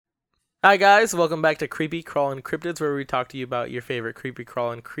Hi guys, welcome back to Creepy Crawlin' Cryptids, where we talk to you about your favorite creepy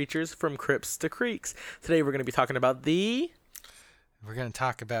crawling creatures from crypts to creeks. Today we're going to be talking about the... We're going to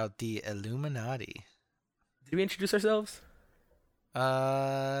talk about the Illuminati. Did we introduce ourselves?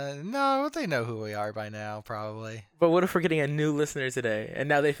 No, they know who we are by now, probably. But what if we're getting a new listener today, and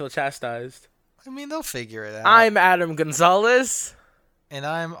now they feel chastised? I mean, they'll figure it out. I'm Adam Gonzalez. And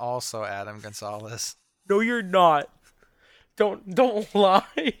I'm also Adam Gonzalez. No, you're not. Don't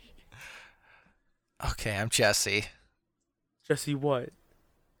lie. Okay, I'm Jesse. Jesse what?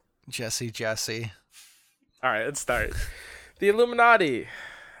 Jesse. Alright, let's start. The Illuminati.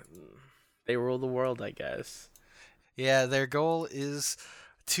 They rule the world, I guess. Yeah, their goal is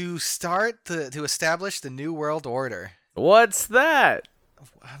to establish the New World Order. What's that?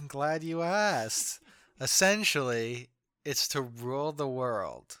 I'm glad you asked. Essentially, it's to rule the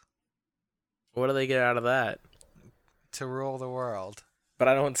world. What do they get out of that? To rule the world. But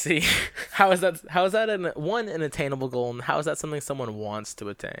I don't see how is that an attainable goal, and how is that something someone wants to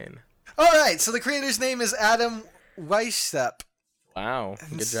attain? All right, so the creator's name is Adam Weishaupt. Wow,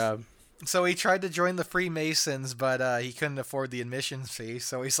 good job. So he tried to join the Freemasons, but he couldn't afford the admissions fee.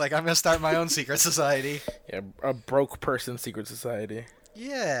 So he's like, I'm gonna start my own secret society. Yeah, a broke person secret society.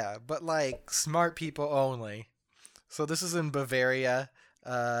 Yeah, but like smart people only. So this is in Bavaria,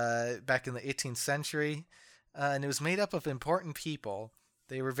 back in the 18th century, and it was made up of important people.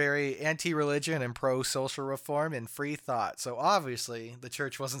 They were very anti-religion and pro-social reform and free thought. So obviously, the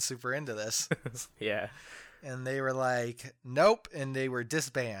church wasn't super into this. Yeah. And they were like, nope, and they were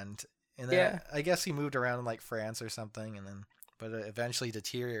disbanded. And then Yeah. I guess he moved around in like France or something, but it eventually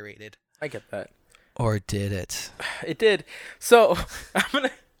deteriorated. I get that. Or did it? It did. So I'm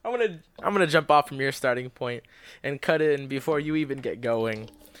gonna jump off from your starting point and cut in before you even get going.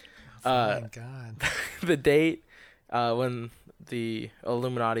 Oh my God. The date when the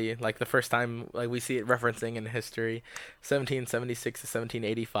Illuminati, like the first time, like we see it referencing in history, 1776 to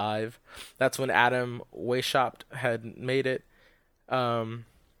 1785. That's when Adam Weishaupt had made it.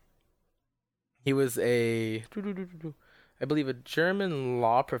 He was I believe, a German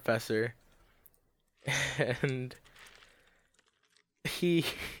law professor, and he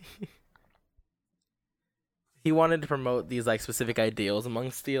he wanted to promote these like specific ideals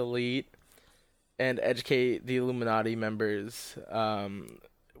amongst the elite and educate the Illuminati members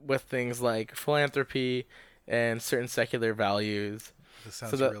with things like philanthropy and certain secular values. This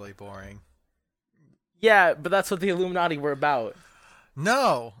sounds really boring. Yeah, but that's what the Illuminati were about.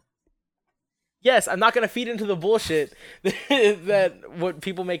 No. Yes, I'm not going to feed into the bullshit that what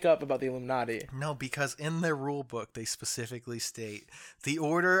people make up about the Illuminati. No, because in their rule book, they specifically state the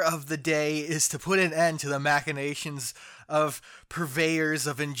order of the day is to put an end to the machinations of purveyors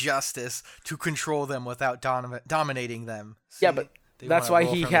of injustice to control them without dominating them. See, yeah, but that's why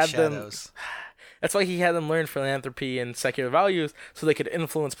he had them. Shadows. That's why he had them learn philanthropy and secular values so they could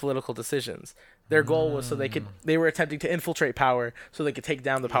influence political decisions. Their goal was so they were attempting to infiltrate power so they could take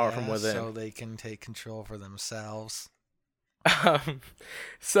down the power from within. So they can take control for themselves.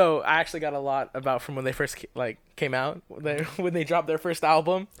 So I actually got a lot about from when they first came out, when they dropped their first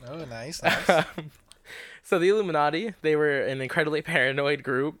album. Oh, nice. So the Illuminati, they were an incredibly paranoid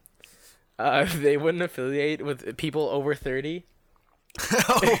group. They wouldn't affiliate with people over 30.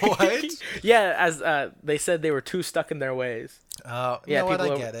 What? Yeah, as they said they were too stuck in their ways. Oh, yeah,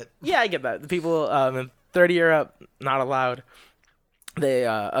 I get it. Yeah, I get that. The people 30 or up, not allowed. They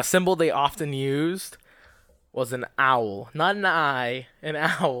a symbol they often used was an owl, not an eye, an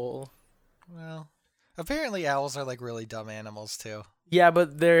owl. Well, apparently owls are like really dumb animals too. Yeah,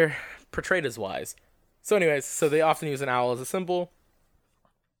 but they're portrayed as wise. So anyways, so they often use an owl as a symbol,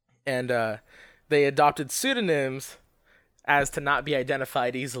 and they adopted pseudonyms as to not be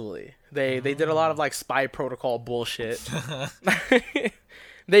identified easily. They did a lot of like spy protocol bullshit.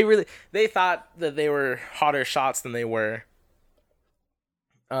 They thought that they were hotter shots than they were.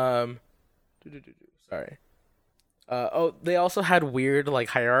 Sorry. They also had weird like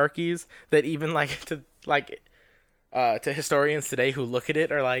hierarchies that even to historians today who look at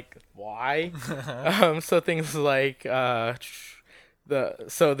it are like, why? So things like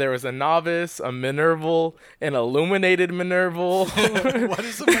so there was a novice, a minerval, an illuminated minerval. What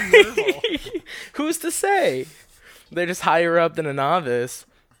is a minerval? Who's to say? They're just higher up than a novice.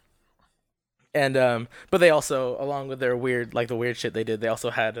 And but they also, along with their weird shit they did, they also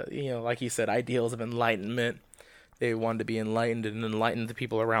had, like you said, ideals of enlightenment. They wanted to be enlightened and enlighten the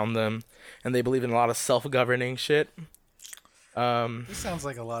people around them, and they believe in a lot of self-governing shit. This sounds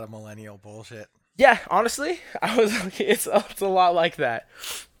like a lot of millennial bullshit. Yeah, honestly, I was like, it's a lot like that.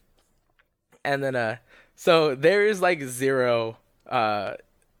 And then so there is like zero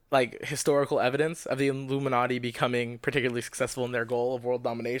like historical evidence of the Illuminati becoming particularly successful in their goal of world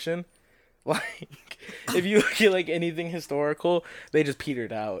domination. Like, if you look at like anything historical, they just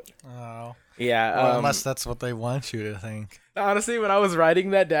petered out. Oh. Yeah. Well, unless that's what they want you to think. Honestly, when I was writing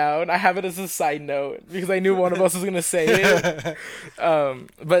that down, I have it as a side note because I knew one of us was gonna say it.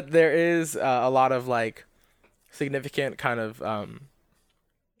 But there is a lot of like significant kind of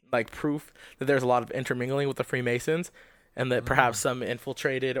like proof that there's a lot of intermingling with the Freemasons, and that perhaps some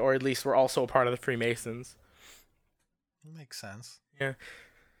infiltrated, or at least were also a part of the Freemasons. Makes sense. Yeah.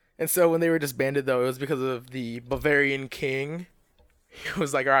 And so when they were disbanded, though, it was because of the Bavarian king. He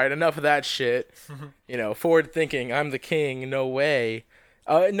was like, all right, enough of that shit. You know, forward thinking, I'm the king, no way.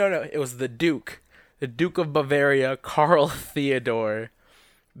 No, it was the Duke. The Duke of Bavaria, Karl Theodor,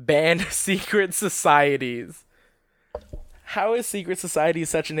 banned secret societies. How is secret society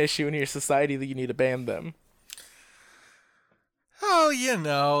such an issue in your society that you need to ban them? Oh, you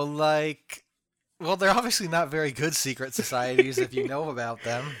know, like... Well, they're obviously not very good secret societies if you know about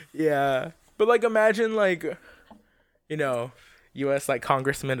them. Yeah. But, like, imagine, like, you know, U.S., like,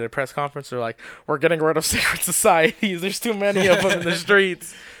 congressmen at a press conference are like, we're getting rid of secret societies. There's too many of them in the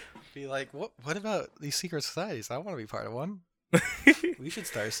streets. Be like, what about these secret societies? I want to be part of one. We should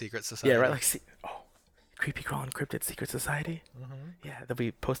start a secret society. Yeah, right? Like, Creepy Crawl Encrypted Secret Society? Yeah, that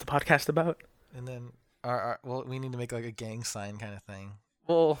we post a podcast about. And then, well, we need to make, like, a gang sign kind of thing.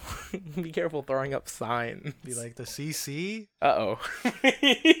 Well, be careful throwing up signs. Be like the CC. Uh-oh.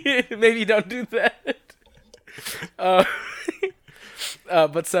 Maybe don't do that.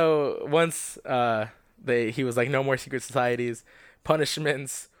 But so once he was like, no more secret societies,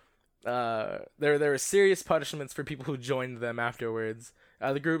 punishments. There were serious punishments for people who joined them afterwards.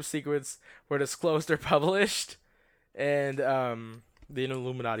 The group's secrets were disclosed or published, and the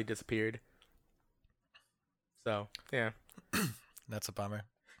Illuminati disappeared. So yeah. That's a bummer.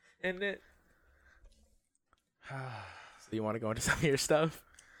 Isn't it? So you want to go into some of your stuff?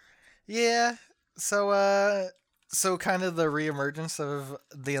 Yeah. So kind of the reemergence of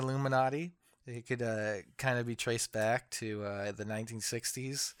the Illuminati. It could kind of be traced back to the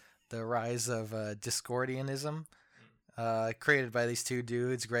 1960s. The rise of Discordianism, created by these two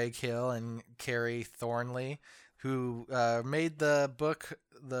dudes, Greg Hill and Kerry Thornley, who made the book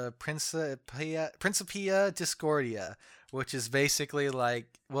The Principia Discordia, which is basically like,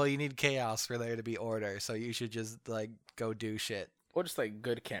 well, you need chaos for there to be order, so you should just like go do shit. Or just like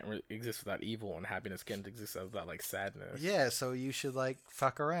good can't exist without evil, and happiness can't exist without like sadness. Yeah, so you should like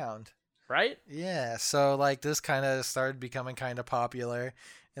fuck around. Right? Yeah, so like this kind of started becoming kind of popular,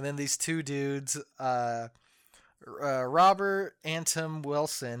 and then these two dudes, Robert Anton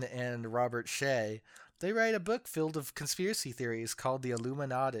Wilson and Robert Shea, they write a book filled of conspiracy theories called the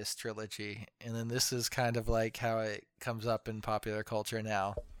Illuminatus Trilogy, and then this is kind of like how it comes up in popular culture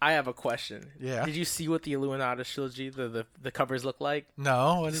now. I have a question. Yeah. Did you see what the Illuminatus Trilogy, the covers look like?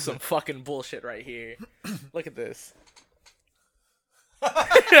 No, what This is is some it? fucking bullshit right here. Look at this.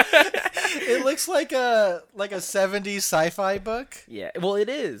 It looks like a 70s sci-fi book. Yeah, well, it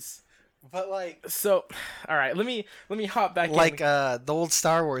is. But like, So, all right, let me hop back like in. the old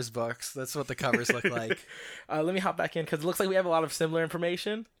Star Wars books. That's what the covers look like. Let me hop back in because it looks like we have a lot of similar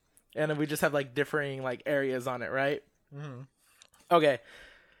information, and we just have like differing like areas on it, right? Mm-hmm. Okay.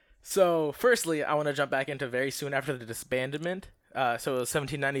 So, firstly, I want to jump back into very soon after the disbandment. So it was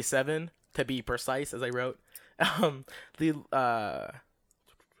 1797 to be precise, as I wrote. The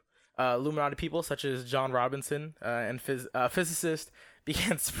Illuminati people, such as John Robinson and physicist,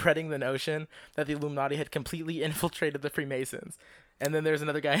 began spreading the notion that the Illuminati had completely infiltrated the Freemasons. And then there's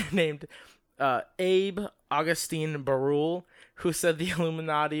another guy named Abe Augustine Barul, who said the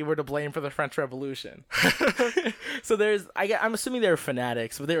Illuminati were to blame for the French Revolution. So I'm assuming they were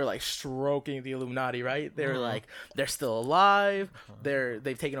fanatics, but they were like stroking the Illuminati, right? They were like, they're still alive,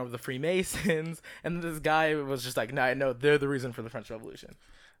 they've taken over the Freemasons, and this guy was just like, no, they're the reason for the French Revolution.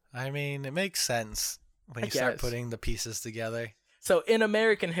 I mean, it makes sense when you start putting the pieces together. So in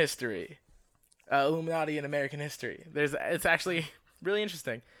American history, Illuminati in American history, it's actually really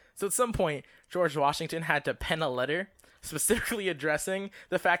interesting. So at some point, George Washington had to pen a letter specifically addressing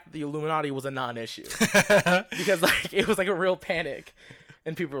the fact that the Illuminati was a non-issue. Because like it was like a real panic.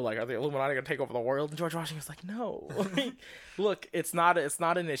 And people were like, are the Illuminati going to take over the world? And George Washington was like, no. Look, it's not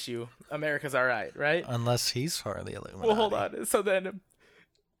an issue. America's all right, right? Unless he's part of the Illuminati. Well, hold on. So then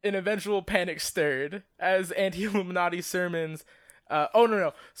an eventual panic stirred as anti-Illuminati sermons.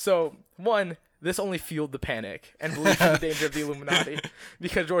 No. So, one, this only fueled the panic and belief in the danger of the Illuminati.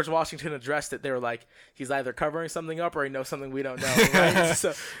 Because George Washington addressed it, they were like, he's either covering something up or he knows something we don't know, right?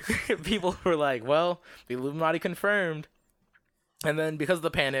 So people were like, well, the Illuminati confirmed. And then because of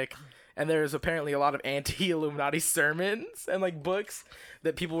the panic, and there's apparently a lot of anti-Illuminati sermons and like books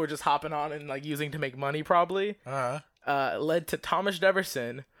that people were just hopping on and like using to make money, probably, led to Thomas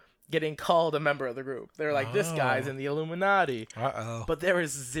Jefferson getting called a member of the group. They were like, this guy's in the Illuminati. But there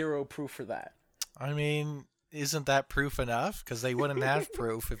is zero proof for that. I mean, isn't that proof enough? Because they wouldn't have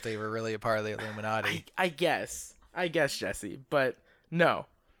proof if they were really a part of the Illuminati. I guess, Jesse, but no.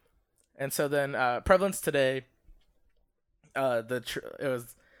 And so then prevalence today, got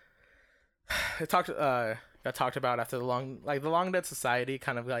talked about after the Long Dead Society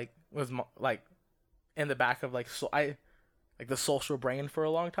kind of like was like in the back of like the social brain for a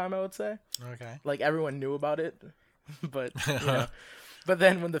long time, I would say. Okay. Like everyone knew about it, but but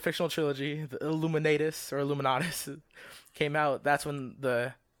then when the fictional trilogy, the Illuminatus or Illuminatus, came out, that's when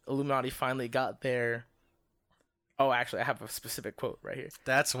the Illuminati finally got their. Oh, actually, I have a specific quote right here.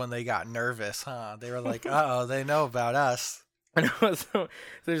 That's when they got nervous, huh? They were like, "Uh-oh, they know about us." I know. So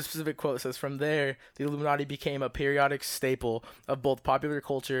there's a specific quote that says, "From there, the Illuminati became a periodic staple of both popular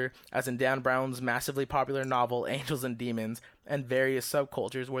culture, as in Dan Brown's massively popular novel Angels and Demons, and various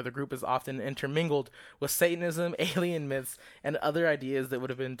subcultures where the group is often intermingled with Satanism, alien myths, and other ideas that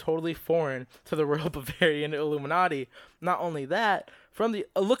would have been totally foreign to the Royal Bavarian Illuminati. Not only that, from the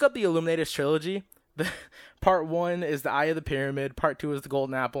look up the Illuminatus trilogy." Part 1 is the Eye of the Pyramid, Part 2 is the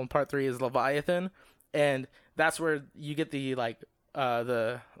Golden Apple, and Part 3 is Leviathan, and that's where you get the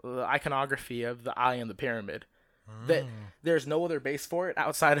the iconography of the Eye and the Pyramid. That there's no other base for it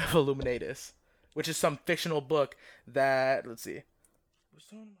outside of Illuminatus, which is some fictional book that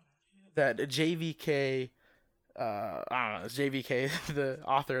that JVK, I don't know, it's JVK, the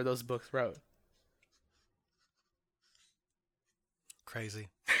author of those books, wrote. Crazy.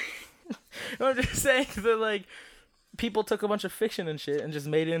 I'm just saying that like people took a bunch of fiction and shit and just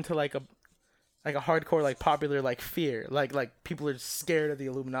made it into like a hardcore like popular like fear, like people are scared of the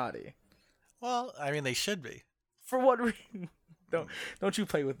Illuminati. Well, I mean, they should be. For what reason? Don't you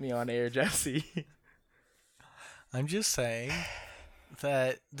play with me on air, Jesse. I'm just saying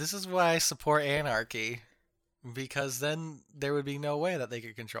that this is why I support anarchy, because then there would be no way that they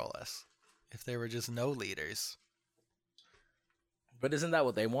could control us if there were just no leaders. But isn't that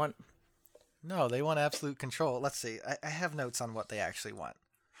what they want? No, they want absolute control. Let's see. I have notes on what they actually want.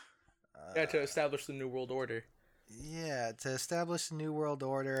 To establish the New World Order. Yeah, to establish the New World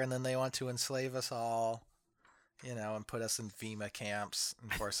Order, and then they want to enslave us all, and put us in FEMA camps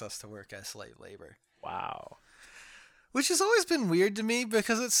and force us to work as slave labor. Wow. Which has always been weird to me,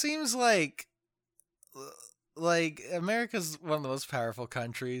 because it seems like America's one of the most powerful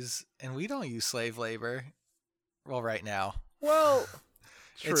countries, and we don't use slave labor. Well, right now. Well,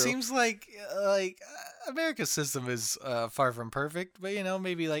 true. It seems like America's system is far from perfect, but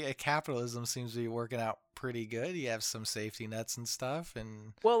maybe like a capitalism seems to be working out pretty good. You have some safety nets and stuff,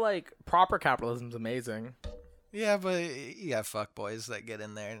 and like proper capitalism's amazing. Yeah, but you have fuckboys that get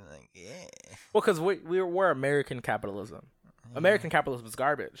in there and like, yeah. Well, because we're American capitalism. American capitalism is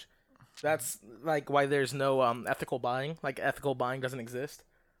garbage. That's like why there's no ethical buying. Like ethical buying doesn't exist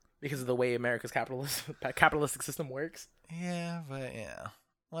because of the way America's capitalistic system works. Yeah, but yeah.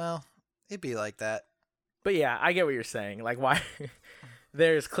 Well, it'd be like that. But yeah, I get what you're saying. Like, why?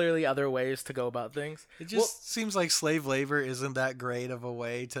 There's clearly other ways to go about things. It just seems like slave labor isn't that great of a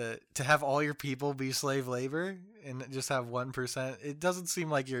way to have all your people be slave labor and just have 1%. It doesn't seem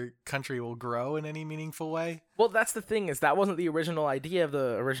like your country will grow in any meaningful way. Well, that's the thing, is that wasn't the original idea of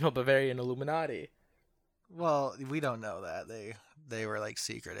the original Bavarian Illuminati. Well, we don't know that. They were like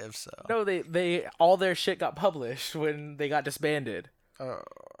secretive, so. No, they all their shit got published when they got disbanded.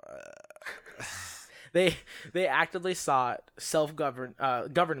 They actively sought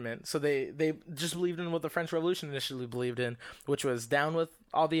government, so they just believed in what the French Revolution initially believed in, which was down with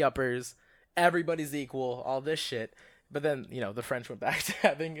all the uppers, everybody's equal, all this shit. But then, the French went back to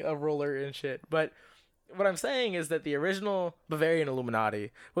having a ruler and shit. But what I'm saying is that the original Bavarian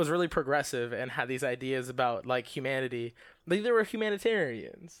Illuminati was really progressive and had these ideas about like humanity. Like they were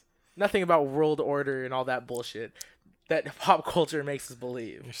humanitarians. Nothing about world order and all that bullshit that pop culture makes us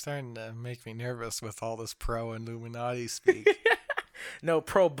believe. You're starting to make me nervous with all this pro-Illuminati speak. No,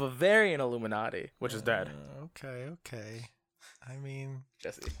 pro-Bavarian Illuminati, which is dead. Okay. I mean,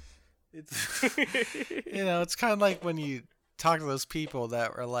 Jesse. It's, it's kind of like when you talk to those people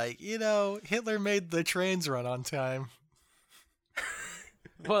that were like, Hitler made the trains run on time.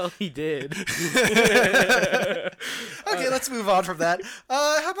 Well, he did. Okay, let's move on from that.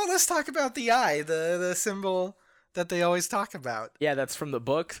 How about let's talk about the eye, the symbol that they always talk about. Yeah, that's from the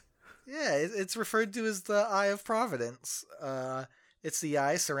book. Yeah, it's referred to as the Eye of Providence. It's the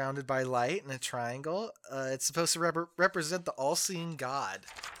eye surrounded by light in a triangle. It's supposed to represent the all-seeing God.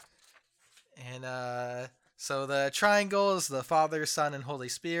 And so the triangle is the Father, Son, and Holy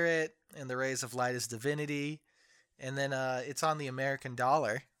Spirit, and the rays of light is divinity. And then it's on the American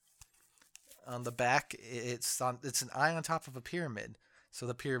dollar. On the back, it's an eye on top of a pyramid. So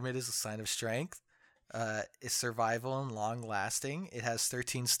the pyramid is a sign of strength. It's survival and long-lasting. It has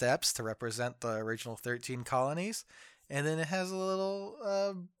 13 steps to represent the original 13 colonies. And then it has a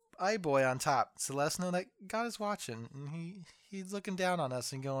little eye boy on top to let us know that God is watching. And he's looking down on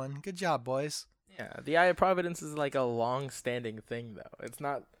us and going, good job, boys. Yeah, the Eye of Providence is like a long-standing thing, though. It's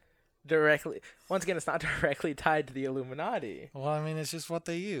not directly... Once again, it's not directly tied to the Illuminati. Well, I mean, it's just what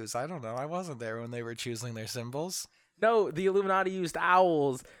they use. I don't know. I wasn't there when they were choosing their symbols. No, the Illuminati used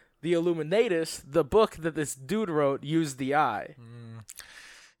owls. The Illuminatus, the book that this dude wrote, used the eye. You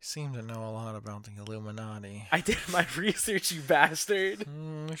seem to know a lot about the Illuminati. I did my research, you bastard.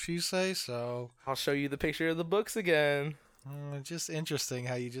 If you say so. I'll show you the picture of the books again. Just interesting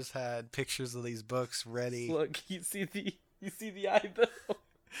how you just had pictures of these books ready. Look, you see the eye though.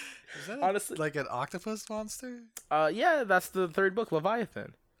 Is that honestly like an octopus monster? Yeah, that's the third book,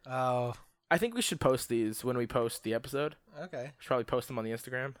 Leviathan. Oh, I think we should post these when we post the episode. okay. Should probably post them on the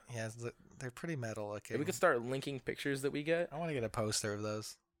Instagram. Yeah, they're pretty metal looking. Yeah, we could start linking pictures that we get. I want to get a poster of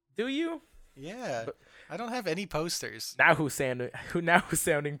those. Do you? Yeah, But- I don't have any posters. Now who's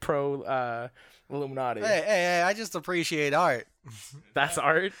sounding pro Illuminati? Hey! I just appreciate art. That's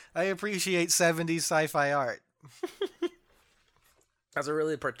art. I appreciate 70s sci-fi art. That's a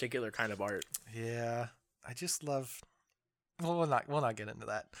really particular kind of art. Yeah, I just love. Well, we'll not get into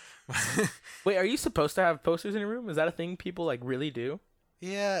that. Wait, are you supposed to have posters in your room? Is that a thing people like really do?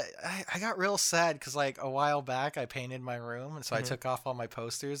 Yeah, I got real sad because like a while back I painted my room, and so I took off all my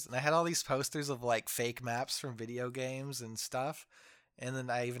posters, and I had all these posters of like fake maps from video games and stuff, and then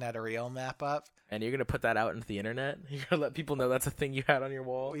I even had a real map up. And you're gonna put that out into the internet? You're gonna let people know that's a thing you had on your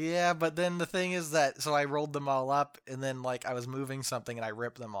wall? Yeah, but then the thing is that so I rolled them all up, and then like I was moving something and I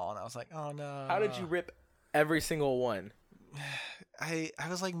ripped them all, and I was like, oh no. How did you rip every single one? I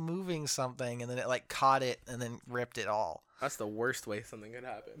was like moving something, and then it like caught it and then ripped it all. That's the worst way something could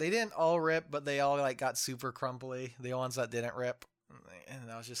happen. They didn't all rip, but they all like got super crumbly. The ones that didn't rip,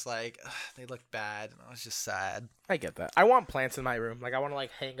 and I was just like, ugh, they looked bad, and I was just sad. I get that. I want plants in my room. Like I want to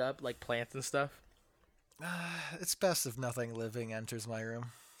like hang up like plants and stuff. It's best if nothing living enters my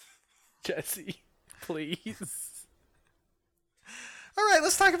room. Jesse, please. All right,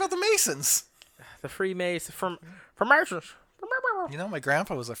 let's talk about the Masons. The Freemasons from Masons. You know, my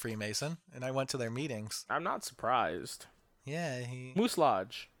grandpa was a Freemason, and I went to their meetings. I'm not surprised. Yeah, he. Moose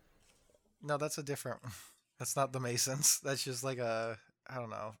Lodge. No, that's a different. That's not the Masons. That's just like a, I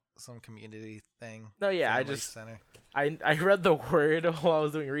don't know, some community thing. No, yeah, family center. I read the word while I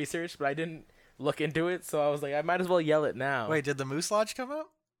was doing research, but I didn't look into it, so I was like, I might as well yell it now. Wait, did the Moose Lodge come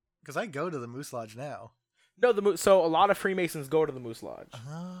up? Because I go to the Moose Lodge now. No, so a lot of Freemasons go to the Moose Lodge.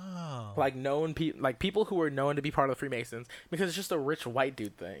 Oh. Like people who are known to be part of the Freemasons, because it's just a rich white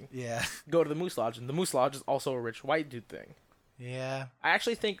dude thing. Yeah. Go to the Moose Lodge, and the Moose Lodge is also a rich white dude thing. Yeah. I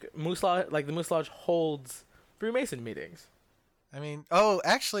actually think the Moose Lodge holds Freemason meetings. I mean,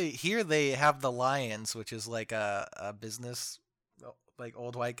 actually, here they have the Lions, which is like a business, like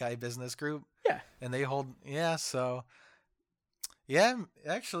old white guy business group. Yeah. And they hold, so, yeah,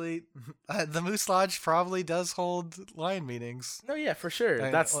 actually, the Moose Lodge probably does hold Lion meetings. No, yeah, for sure.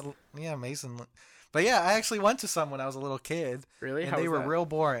 Yeah, Mason. But yeah, I actually went to some when I was a little kid. Really? And How they was were that? real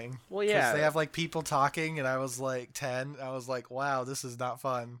boring. Well, yeah. 'Cause they have like people talking, and I was like 10. I was like, wow, this is not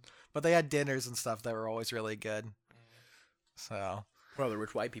fun. But they had dinners and stuff that were always really good. So. Well, the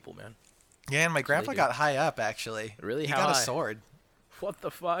rich white people, man. Yeah, and my grandpa do. got high up, actually. Really? He How got high? a sword. What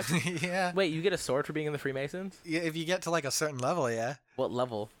the fuck? Yeah. Wait, you get a sword for being in the Freemasons? Yeah, if you get to like a certain level, yeah. What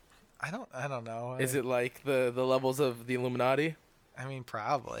level? I don't know. Is it like the levels of the Illuminati? I mean,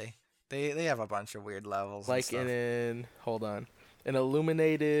 probably. They have a bunch of weird levels. and Like stuff. hold on. An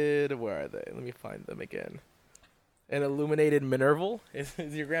illuminated, where are they? Let me find them again. An illuminated Minerval? Is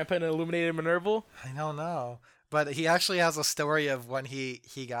your grandpa an illuminated Minerval? I don't know. But he actually has a story of when he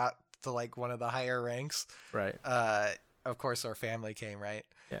got to like one of the higher ranks. Right. Of course, our family came, right?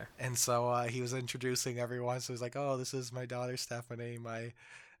 Yeah. And so he was introducing everyone. So he's like, "Oh, this is my daughter Stephanie,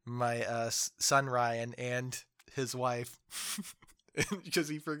 my son Ryan, and his wife." Because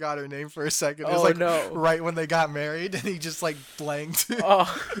he forgot her name for a second. It was like no. right when they got married, and he just like blanked.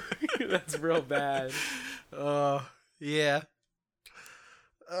 Oh, that's real bad. Yeah.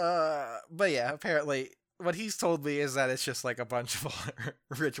 But yeah, apparently what he's told me is that it's just like a bunch of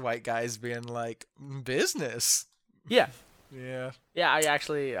rich white guys being like, business. Yeah. Yeah. Yeah, I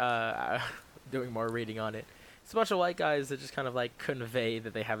actually doing more reading on it. It's a bunch of white guys that just kind of like convey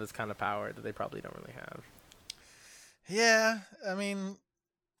that they have this kind of power that they probably don't really have. Yeah, I mean,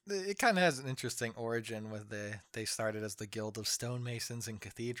 it kind of has an interesting origin with they started as the Guild of Stonemasons and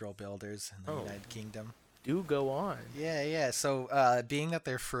Cathedral Builders in the Oh. United Kingdom. Do go on. Yeah, yeah. So, being that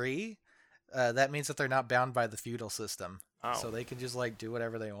they're free, that means that they're not bound by the feudal system. Oh, So they can just like do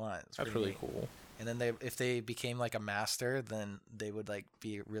whatever they want. It's that's pretty really neat. cool. And then if they became like a master, then they would like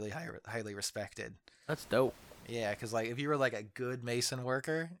be really highly respected. That's dope. Yeah, because like if you were like a good mason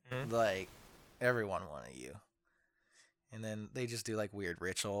worker, Mhm. like everyone wanted you. And then they just do like weird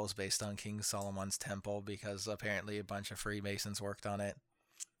rituals based on King Solomon's temple because apparently a bunch of Freemasons worked on it.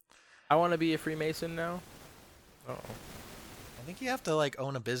 I want to be a Freemason now. Oh. I think you have to like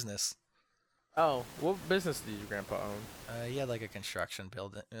own a business. Oh, what business did your grandpa own? He had like a construction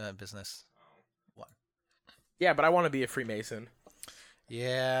business. Yeah, but I want to be a Freemason.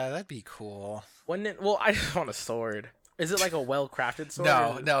 Yeah, that'd be cool. Well, I just want a sword. Is it like a well-crafted sword? No,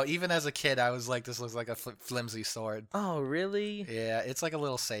 or is it- no. Even as a kid, I was like, this looks like a flimsy sword. Oh, really? Yeah, it's like a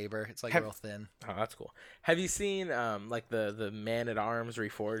little saber. It's like Have- real thin. Oh, that's cool. Have you seen like the Man-at-Arms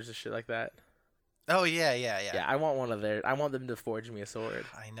reforged and shit like that? Oh yeah, yeah, yeah. Yeah, I want one of theirs. I want them to forge me a sword.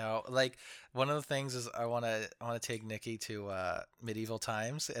 I know. Like one of the things is I want to take Nikki to medieval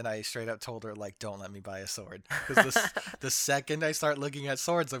times, and I straight up told her like, don't let me buy a sword because the second I start looking at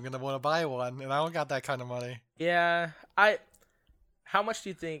swords, I'm gonna want to buy one, and I don't got that kind of money. Yeah, How much do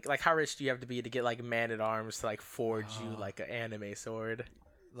you think? Like, how rich do you have to be to get like Man-at-Arms to like forge you like an anime sword?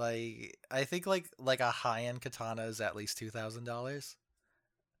 Like I think like a high end katana is at least $2,000.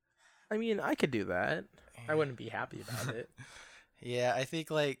 I mean, I could do that. I wouldn't be happy about it. Yeah, I think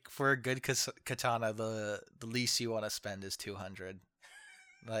like for a good katana, the least you want to spend is 200.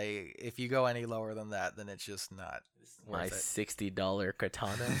 Like if you go any lower than that, then it's just not My worth $60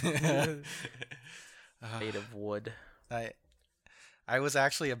 katana it. made of wood. I was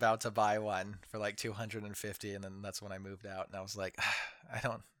actually about to buy one for like 250, and then that's when I moved out, and I was like, I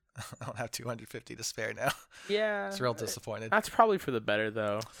don't have 250 to spare now. Yeah, It's real disappointed. That's probably for the better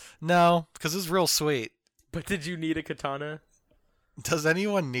though. No, because it's real sweet. But did you need a katana? Does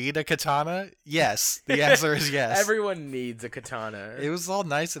anyone need a katana? Yes. The answer is yes. Everyone needs a katana. It was all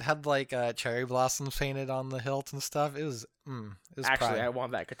nice. It had like cherry blossoms painted on the hilt and stuff. It was Actually, prime. I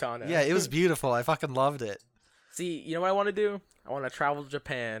want that katana. Yeah, it was beautiful. I fucking loved it. See, you know what I want to do? I want to travel to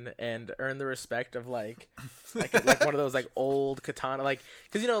Japan and earn the respect of like one of those like old katana, like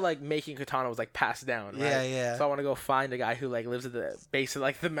because like making katana was like passed down, right? Yeah, yeah. So I want to go find a guy who like lives at the base of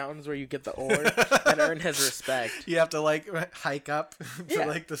like the mountains where you get the ore and earn his respect. You have to like hike up to Yeah.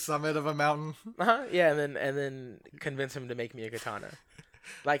 like the summit of a mountain. Yeah, and then convince him to make me a katana,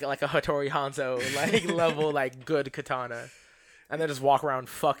 like a Hattori Hanzo like level like good katana, and then just walk around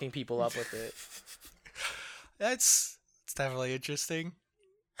fucking people up with it. It's definitely interesting.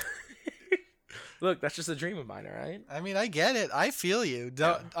 Look, that's just a dream of mine, all right? I mean, I get it. I feel you.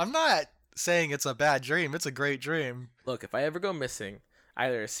 I'm not saying it's a bad dream. It's a great dream. Look, if I ever go missing,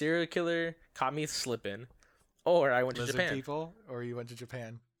 either a serial killer caught me slipping, or I went to Lizard Japan. people, or you went to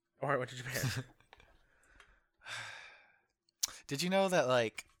Japan. Or I went to Japan. Did you know that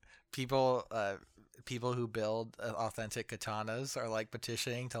like people who build authentic katanas are like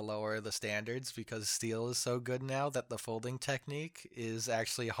petitioning to lower the standards because steel is so good now that the folding technique is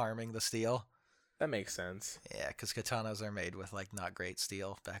actually harming the steel? That makes sense. Yeah, because katanas are made with like not great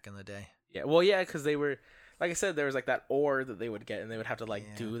steel back in the day. Yeah, well, yeah, because they were, like I said, there was like that ore that they would get, and they would have to like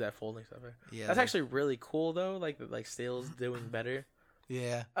Yeah. do that folding stuff. Yeah, That's they- actually really cool though. Like that, like steel's doing better.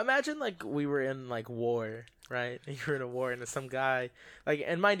 Yeah. Imagine like we were in like war, right? You were in a war, and some guy, like,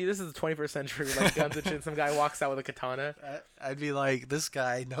 and mind you, this is the 21st century, like guns and shit. Some guy walks out with a katana. I'd be like, this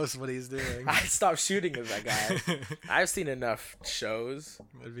guy knows what he's doing. I stopped shooting at that guy. I've seen enough shows.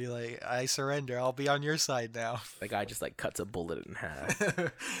 I'd be like, I surrender. I'll be on your side now. The guy just like cuts a bullet in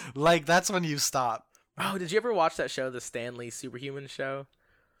half. Like that's when you stop. Oh, did you ever watch that show, the Stanley Superhuman show?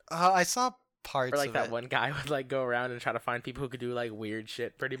 I saw parts Or like of that it. one guy would like go around and try to find people who could do like weird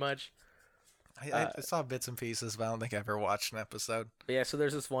shit, pretty much. I saw bits and pieces, but I don't think I ever watched an episode. But yeah, so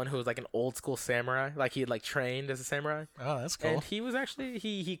there's this one who was like an old school samurai, like he had like trained as a samurai, Oh, that's cool. and he was actually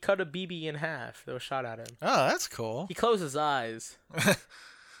he cut a BB in half that was shot at him. Oh, that's cool. He closed his eyes,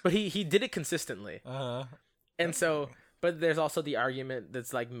 but he did it consistently, Uh-huh. and so. But there's also the argument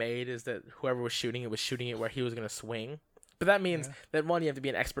that's like made is that whoever was shooting it where he was gonna swing. But that means that one, you have to be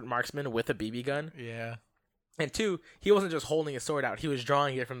an expert marksman with a BB gun, Yeah. and two, he wasn't just holding his sword out; he was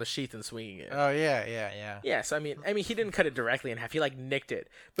drawing it from the sheath and swinging it. Oh, yeah. Yeah, so I mean, he didn't cut it directly in half. He like nicked it,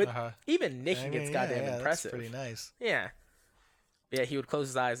 but Uh-huh. even nicking it's goddamn That's impressive. pretty nice. Yeah, Yeah, he would close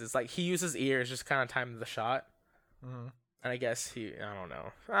his eyes. It's like he used his ears just kind of time the shot. Mm-hmm. And I guess I don't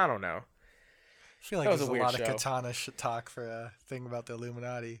know. I don't know. I feel like That was there's a a weird lot show. of katana talk for a thing about the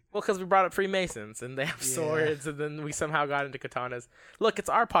Illuminati. Well, because we brought up Freemasons and they have Yeah. swords, and then we somehow got into katanas. Look, it's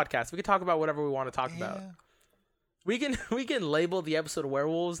our podcast. We can talk about whatever we want to talk about. We can label the episode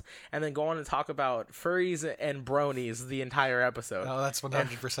werewolves and then go on and talk about furries and bronies the entire episode. Oh, that's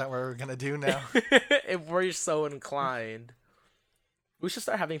 100% what we're gonna do now. If we're so inclined. We should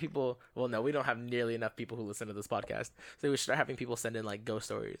start having people. Well, no, we don't have nearly enough people who listen to this podcast. So we should start having people send in like ghost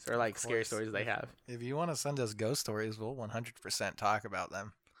stories or like scary course. stories they have. If you want to send us ghost stories, we'll 100% talk about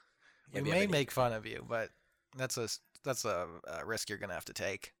them. Yeah, We may make fun of you, but that's a risk you're gonna have to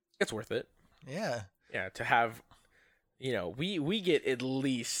take. It's worth it. Yeah. Yeah, to have, we get at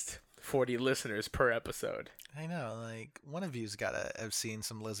least 40 listeners per episode. I know, like, one of you's gotta have seen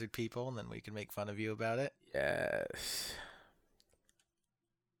some lizard people, and then we can make fun of you about it. Yes.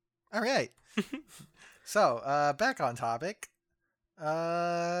 All right. So, back on topic.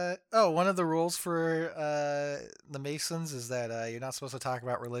 One of the rules for the Masons is that you're not supposed to talk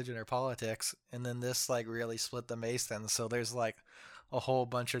about religion or politics, and then this, like, really split the Masons, so there's, like, a whole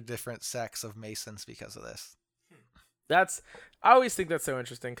bunch of different sects of Masons because of this. I always think that's so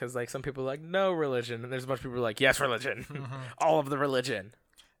interesting because, like, some people are like, no religion, and there's a bunch of people who are like, yes, religion. All of the religion.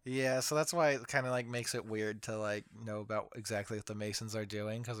 Yeah, so that's why it kind of like makes it weird to like know about exactly what the Masons are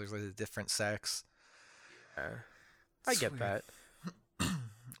doing because there's like the different sects. I get that.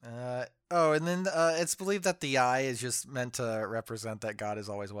 And then it's believed that the eye is just meant to represent that God is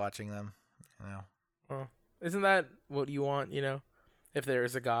always watching them. Well, isn't that what you want? If there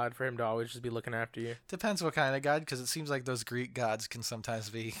is a God, for him to always just be looking after you. Depends what kind of God, because it seems like those Greek gods can sometimes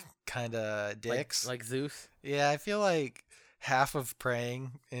be kind of dicks. Like Zeus. Yeah, I feel like half of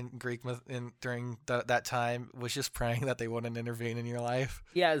praying in Greek during that time was just praying that they wouldn't intervene in your life.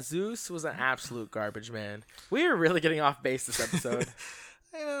 Yeah, Zeus was an absolute garbage man. We are really getting off base this episode.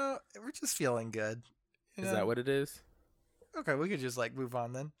 We're just feeling good. Is that what it is? Okay, we could just like move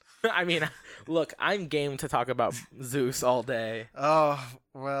on then. I mean, look, I'm game to talk about Zeus all day. Oh,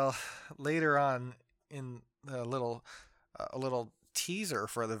 well, later on in a little teaser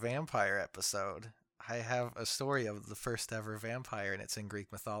for the vampire episide, I have a story of the first ever vampire, and it's in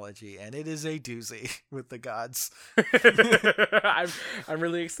Greek mythology, and it is a doozy with the gods. I'm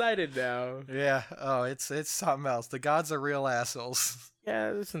really excited now. Yeah. Oh, it's something else. The gods are real assholes.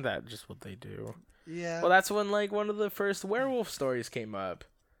 Yeah, isn't that just what they do? Yeah. Well, that's when like one of the first werewolf stories came up.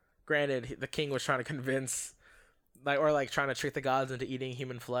 Granted, the king was trying to convince, trying to trick the gods into eating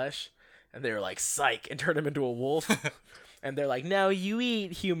human flesh, and they were like, "Psych," and turn him into a wolf. And they're like, "Now you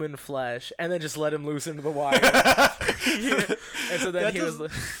eat human flesh," and then just let him loose into the wild. And so then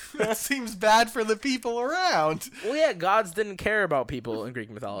that seems bad for the people around. Well, yeah, gods didn't care about people in Greek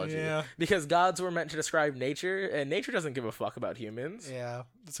mythology. Yeah. Because gods were meant to describe nature, and nature doesn't give a fuck about humans. Yeah,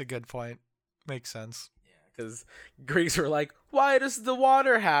 that's a good point. Makes sense. Because Greeks were like, "Why does the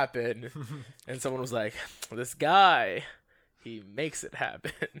water happen?" And someone was like, "This guy, he makes it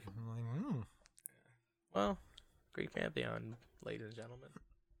happen." Well, Greek pantheon, ladies and gentlemen.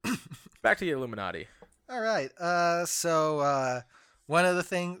 Back to the Illuminati. All right. So one of the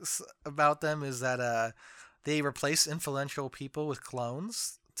things about them is that they replace influential people with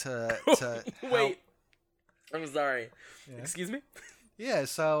clones to Wait. I'm sorry. Yeah. Excuse me? Yeah,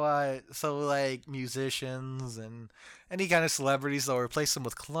 so like musicians and any kind of celebrities, they'll replace them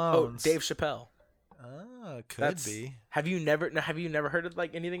with clones. Oh, Dave Chappelle. Oh, could be. Have you never heard of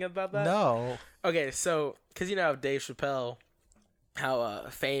like anything about that? No. Okay, so because how Dave Chappelle, how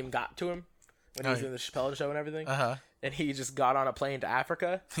fame got to him when he was in the Chappelle Show and everything, and he just got on a plane to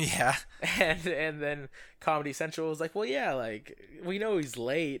Africa. Yeah. And then Comedy Central was like, "Well, yeah, like we know he's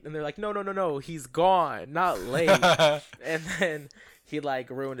late," and they're like, "No, he's gone, not late." And then he like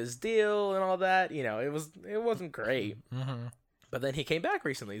ruined his deal and all that. It wasn't great. Mm-hmm. But then he came back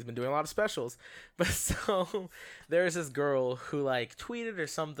recently. He's been doing a lot of specials. But so there's this girl who like tweeted or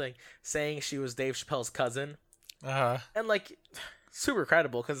something saying she was Dave Chappelle's cousin. And like super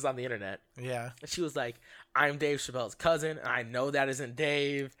credible because it's on the internet. Yeah. And she was like, "I'm Dave Chappelle's cousin. And I know that isn't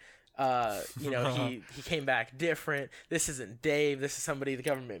Dave. He came back different. This isn't Dave. This is somebody the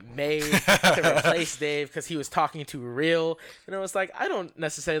government made to replace Dave because he was talking too real." And I was like, I don't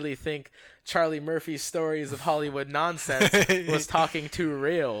necessarily think Charlie Murphy's Stories of Hollywood Nonsense was talking too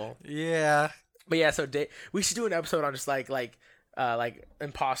real. Yeah. But yeah, so we should do an episode on just like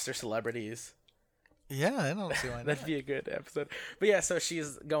imposter celebrities. Yeah, I don't see why not. That'd be a good episode. But yeah, so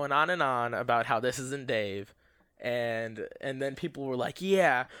she's going on and on about how this isn't Dave. and then people were like,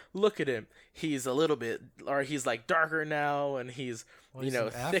 yeah, look at him, he's a little bit, or he's like darker now, and he's Well, he's in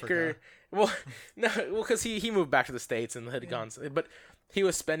thicker. Africa. Well, no, well, because he moved back to the States and had gone, but he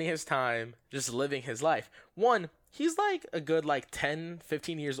was spending his time just living his life. One, he's like a good like 10,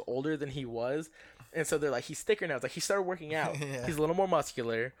 15 years older than he was, and so they're like, he's thicker now. It's like he started working out. Yeah. He's a little more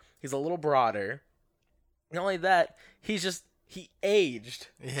muscular. He's a little broader. Not only that, he aged.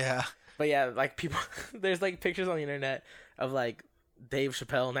 Yeah. But yeah, like people, there's like pictures on the internet of like Dave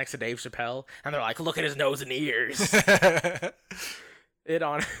Chappelle next to Dave Chappelle, and they're like, look at his nose and ears. It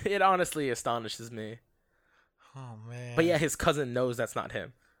honestly astonishes me. Oh man. But yeah, his cousin knows that's not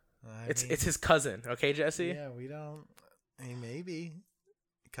him. It's his cousin, okay, Jesse? Yeah, we don't. I mean, maybe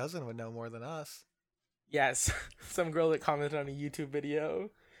cousin would know more than us. Yes, some girl that commented on a YouTube video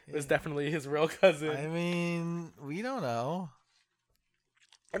was Yeah. definitely his real cousin. I mean, we don't know.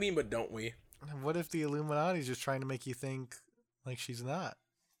 But don't we? What if the Illuminati's just trying to make you think like she's not?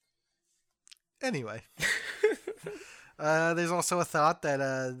 Anyway. There's also a thought that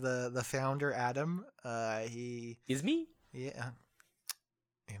the founder Adam, Is me? yeah,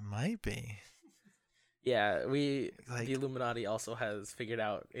 it might be. Yeah, Like- the Illuminati also has figured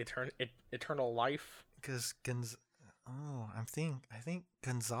out eternal life. Because I think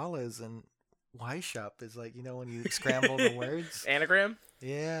Gonzalez and Weishaupt is like, when you scramble the words. Anagram?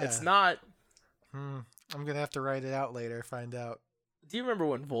 Yeah. It's not. I'm gonna have to write it out later. Find out. Do you remember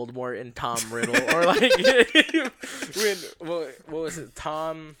when Voldemort and Tom Riddle, or like what was it?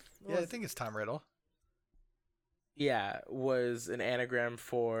 Tom? Yeah, I think it's Tom Riddle. Yeah, was an anagram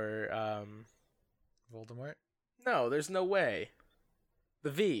for Voldemort. No, there's no way.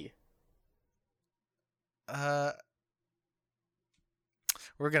 The V.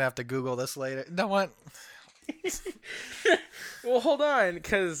 We're gonna have to Google this later. No what? Well, hold on,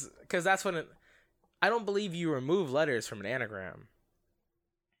 because that's when I don't believe you remove letters from an anagram.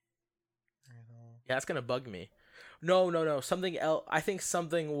 Yeah, that's gonna bug me. No. Something else. I think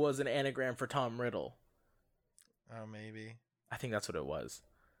something was an anagram for Tom Riddle. Oh, maybe. I think that's what it was.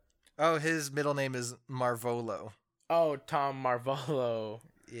 Oh, his middle name is Marvolo. Oh, Tom Marvolo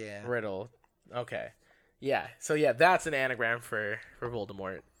Yeah. Riddle. Okay. Yeah. So yeah, that's an anagram for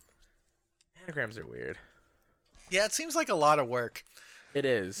Voldemort. Anagrams are weird. Yeah, it seems like a lot of work. It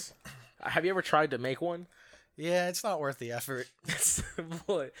is. Have you ever tried to make one? Yeah, it's not worth the effort.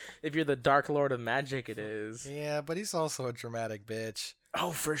 Boy, if you're the Dark Lord of Magic, it is. Yeah, but he's also a dramatic bitch.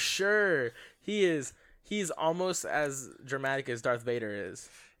 Oh, for sure. He is. He's almost as dramatic as Darth Vader is.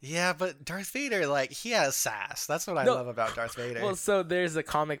 Yeah, but Darth Vader, like, he has sass. That's what I No. love about Darth Vader. Well, so there's a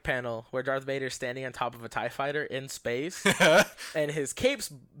comic panel where Darth Vader's standing on top of a TIE fighter in space, and his cape's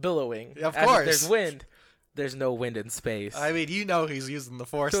billowing. Of as if course. There's wind. There's no wind in space. I mean, he's using the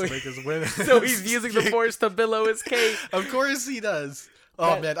Force So to make his win. So he's using the Force to billow his cape. Of course he does.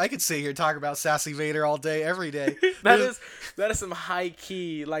 Oh, That- man, I could sit here talking about Sassy Vader all day, every day. That is some high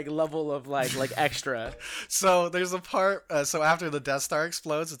key level of like extra. So there's a part. So after the Death Star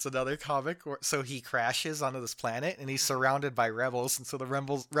explodes, it's another comic. So he crashes onto this planet, and he's surrounded by rebels. And so the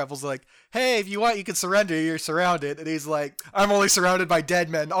rebels are like, "Hey, if you want, you can surrender. You're surrounded." And he's like, "I'm only surrounded by dead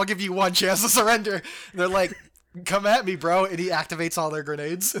men. I'll give you one chance to surrender." And they're like, "Come at me, bro!" And he activates all their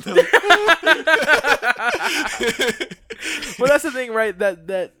grenades. And they're like, Well, that's the thing, right?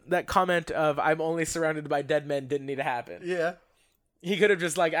 That comment of "I'm only surrounded by dead men" didn't need to happen. yeah. He could have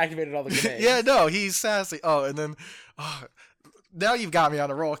just like activated all the grenades. Yeah, no, he's sassy. Oh, and then, now you've got me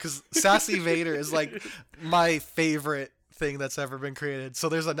on a roll because Sassy Vader is like my favorite thing that's ever been created. So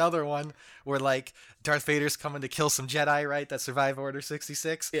there's another one where like Darth Vader's coming to kill some Jedi, right? That survive Order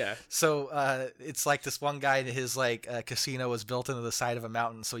 66. Yeah. So it's like this one guy, his like casino was built into the side of a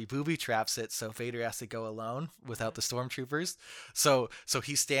mountain, so he booby traps it. So Vader has to go alone without the stormtroopers. So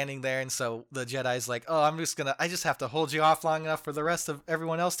he's standing there, and so the Jedi's like, "Oh, I just have to hold you off long enough for the rest of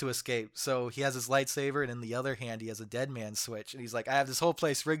everyone else to escape." So he has his lightsaber, and in the other hand, he has a dead man switch, and he's like, "I have this whole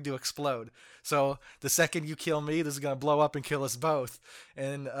place rigged to explode. So the second you kill me, this is gonna blow up and kill us both."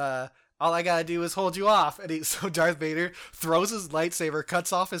 And all I gotta do is hold you off. And so Darth Vader throws his lightsaber,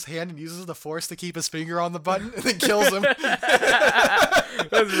 cuts off his hand, and uses the Force to keep his finger on the button, and then kills him.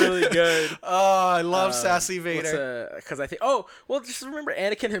 That's really good. Oh, I love Sassy Vader. Because I think. Oh, well, just remember,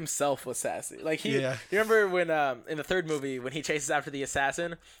 Anakin himself was sassy. Like Yeah. You remember when in the third movie when he chases after the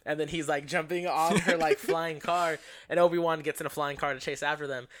assassin, and then he's like jumping on her like flying car, and Obi-Wan gets in a flying car to chase after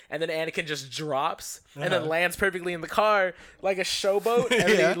them, and then Anakin just drops and then lands perfectly in the car like a showboat, and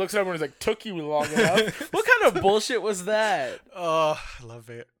then Yeah. he looks over and he's like, "Took you long enough." What kind of bullshit was that? Oh, I love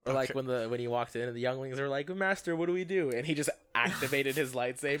it. Or like when he walked in and the younglings were like, "Master, what do we do?" And he just activated his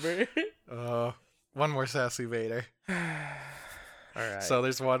lightsaber. one more sassy Vader. All right. So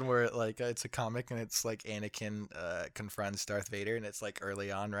there's one where it's a comic and it's like Anakin confronts Darth Vader and it's like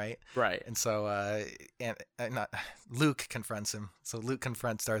early on, right? Right. And so not Luke confronts him. So Luke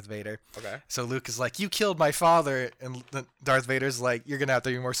confronts Darth Vader. Okay. So Luke is like, "You killed my father," and Darth Vader's like, "You're gonna have to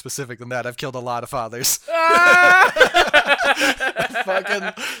be more specific than that. I've killed a lot of fathers."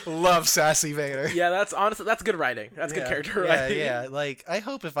 Fucking love sassy Vader. Yeah, that's good writing. That's good character writing. Yeah. Like, I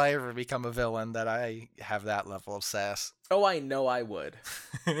hope if I ever become a villain that I have that level of sass. Oh, I know I would.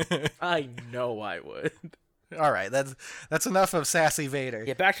 I know I would. All right, that's enough of sassy Vader.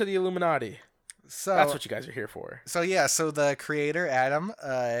 Get back to the Illuminati. So That's what you guys are here for. So the creator Adam,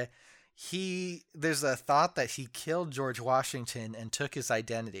 there's a thought that he killed George Washington and took his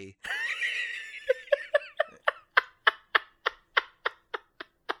identity.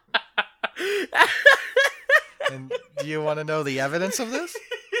 And do you want to know the evidence of this?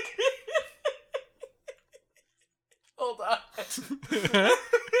 Hold on.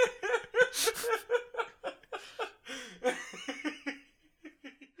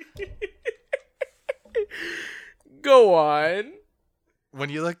 Go on. When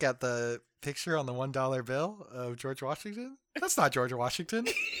you look at the picture on the $1 bill of George Washington, that's not George Washington.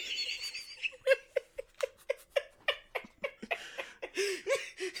 Who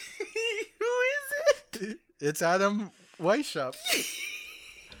is it? It's Adam Weishaupt.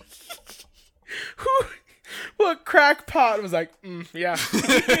 What crackpot was like, yeah.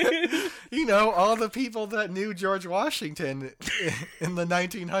 You know, all the people that knew George Washington in the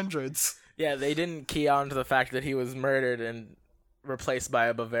 1900s. Yeah, they didn't key on to the fact that he was murdered and replaced by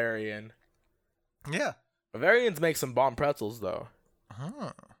a Bavarian. Yeah. Bavarians make some bomb pretzels, though.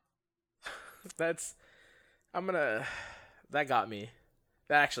 Huh. That got me.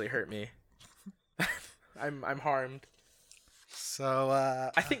 That actually hurt me. I'm harmed. So,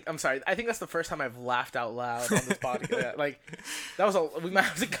 I think that's the first time I've laughed out loud on this podcast. We might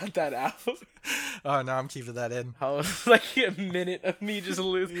have to cut that out. Oh, no, I'm keeping that in. I was like a minute of me just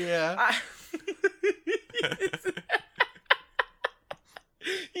losing. Yeah.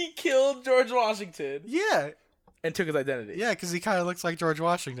 He killed George Washington. Yeah. And took his identity. Yeah, because he kind of looks like George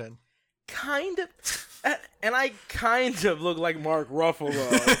Washington. Kind of. And I kind of look like Mark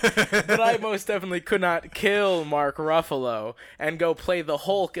Ruffalo. But I most definitely could not kill Mark Ruffalo and go play the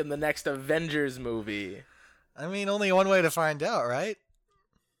Hulk in the next Avengers movie. I mean, only one way to find out, right?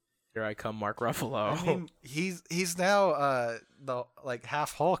 Here I come, Mark Ruffalo. I mean, he's now the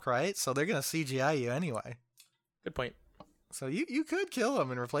half Hulk, right? So they're gonna CGI you anyway. Good point. So you could kill him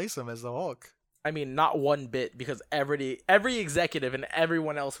and replace him as the Hulk. I mean, not one bit, because every executive and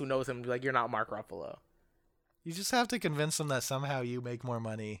everyone else who knows him will be like, you're not Mark Ruffalo. You just have to convince them that somehow you make more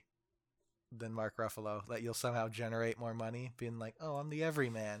money than Mark Ruffalo. That you'll somehow generate more money, being like, "Oh, I'm the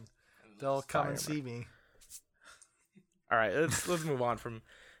everyman. They'll come and see me." All right, let's move on from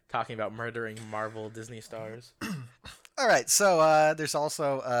talking about murdering Marvel Disney stars. All right, so there's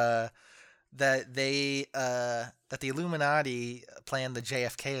also that the Illuminati planned the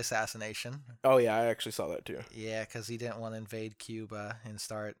JFK assassination. Oh yeah, I actually saw that too. Yeah, because he didn't want to invade Cuba and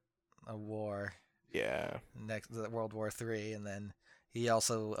start a war. Yeah. World War III, and then he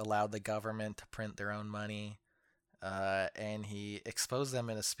also allowed the government to print their own money, and he exposed them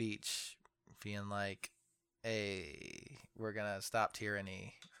in a speech, being like, "Hey, we're gonna stop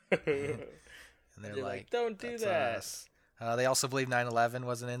tyranny." And they're like, "Don't do that." Us. They also believe 9/11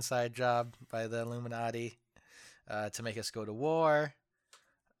 was an inside job by the Illuminati to make us go to war.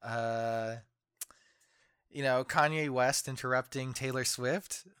 Kanye West interrupting Taylor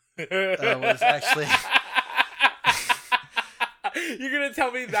Swift was actually... You're gonna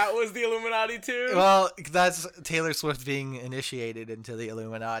tell me that was the Illuminati too? Well, that's Taylor Swift being initiated into the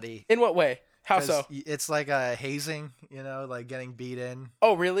Illuminati. In what way? How so? It's like a hazing, like getting beat in.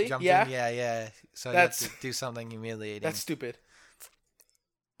 Oh, really? Jumped Yeah. In. Yeah. So you have to do something humiliating. That's stupid.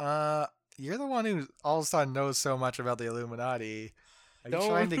 You're the one who all of a sudden knows so much about the Illuminati. Are you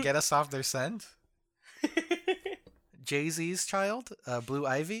trying to get us off their scent? Jay-Z's child, Blue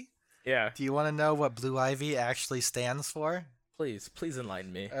Ivy? Yeah. Do you want to know what Blue Ivy actually stands for? Please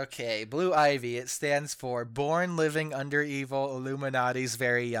enlighten me. Okay, Blue Ivy, it stands for Born Living Under Evil, Illuminati's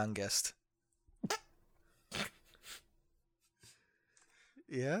Very Youngest.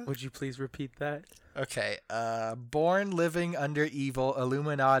 Yeah? Would you please repeat that? Okay, Born Living Under Evil,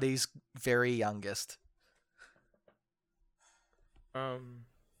 Illuminati's Very Youngest. I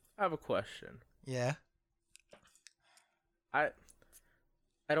have a question. Yeah? I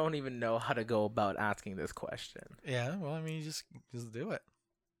don't even know how to go about asking this question. Yeah, well, I mean, you just do it.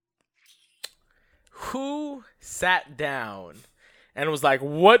 Who sat down and was like,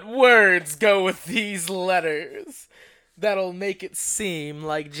 what words go with these letters that'll make it seem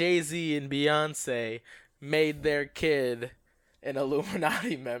like Jay-Z and Beyonce made their kid an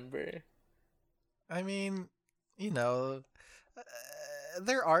Illuminati member? I mean, you know,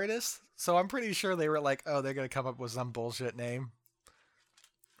 they're artists, so I'm pretty sure they were like, oh, they're gonna come up with some bullshit name.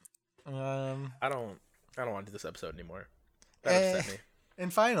 I don't want to do this episode anymore. That upset me.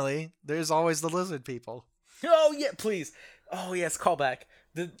 And finally, there's always the lizard people. Oh yeah, please. Oh yes, callback.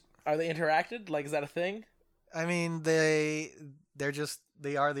 Are they interacted? Like, is that a thing? I mean, they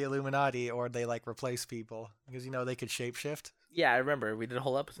are the Illuminati, or they like replace people because they could shapeshift. Yeah, I remember we did a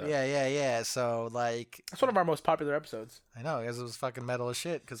whole episode. Yeah. So like, that's one of our most popular episodes. I know, because it was fucking metal as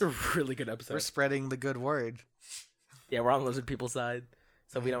shit. Because it's a really good episode. We're spreading the good word. Yeah, we're on lizard people's side,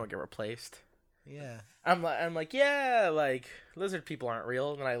 so we don't get replaced. Yeah. I'm like, yeah, like lizard people aren't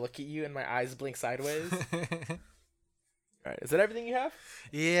real. And then I look at you and my eyes blink sideways. All right, is that everything you have?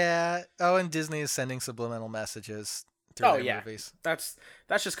 Yeah. Oh, and Disney is sending subliminal messages through their movies. That's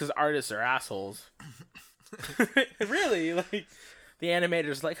just because artists are assholes. Really, like the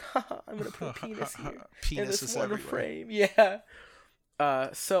animator's like, I'm gonna put a penis here. Penis is everywhere. Frame. Yeah.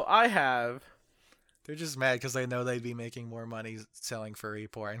 So I have. They're just mad because they know they'd be making more money selling furry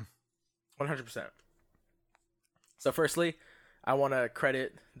porn. 100%. So firstly, I want to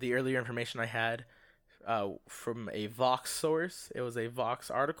credit the earlier information I had from a Vox source. It was a Vox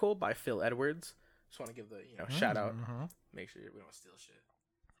article by Phil Edwards. Just want to give the shout out. Make sure we don't steal shit.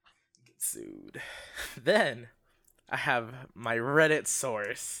 Get sued. Then I have my Reddit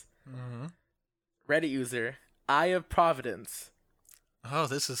source. Reddit user Eye of Providence. Oh,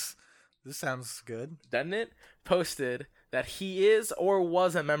 this sounds good. Doesn't it? Posted that he is or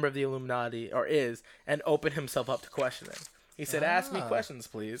was a member of the Illuminati, or is, and opened himself up to questioning. He said, ask me questions,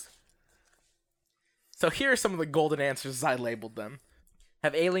 please. So here are some of the golden answers as I labeled them.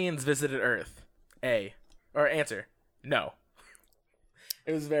 Have aliens visited Earth? A. Or answer, no.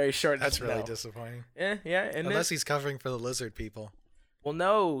 It was very short. That's really disappointing. Yeah. Unless he's covering for the lizard people. Well,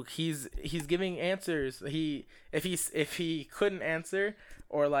 no, he's giving answers. If he couldn't answer,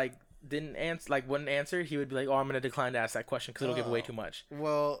 or like didn't answer, like wouldn't answer, he would be like, "Oh, I'm gonna decline to ask that question because it'll give away too much."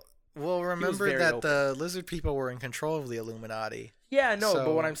 Well, remember that the lizard people were in control of the Illuminati. Yeah, no,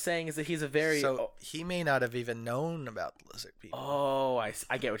 but what I'm saying is that he's a very... So he may not have even known about the lizard people. Oh, I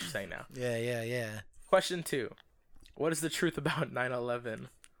get what you're saying now. Yeah. Question 2. What is the truth about 9/11?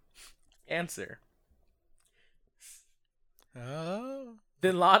 Answer. Oh.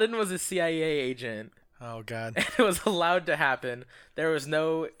 Bin Laden was a CIA agent. Oh, God. And it was allowed to happen. There was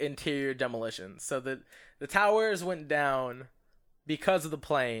no interior demolition. So the towers went down because of the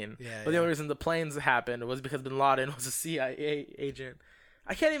plane. But the only reason the planes happened was because Bin Laden was a CIA agent.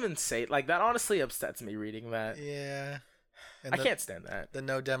 I can't even say it. Like, that honestly upsets me reading that. Yeah. And I can't stand that. The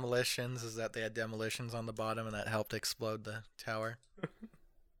no demolitions is that they had demolitions on the bottom and that helped explode the tower.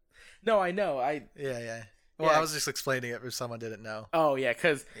 No, I know. Yeah. Well, I was just explaining it if someone didn't know. Oh, yeah,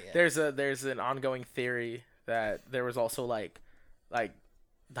 because there's an ongoing theory that there was also, like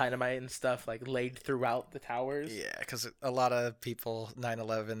dynamite and stuff, like, laid throughout the towers. Yeah, because a lot of people,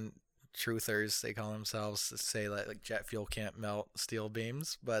 9/11 truthers, they call themselves, say like jet fuel can't melt steel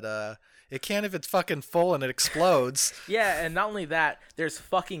beams, but it can if it's fucking full and it explodes. Yeah, and not only that, there's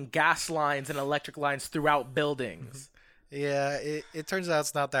fucking gas lines and electric lines throughout buildings. Yeah, it turns out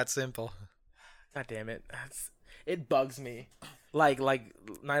it's not that simple. God damn it. It bugs me. Like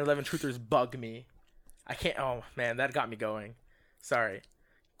 9/11 truthers bug me. I can't... Oh, man, that got me going. Sorry.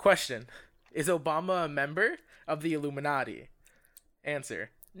 Question. Is Obama a member of the Illuminati?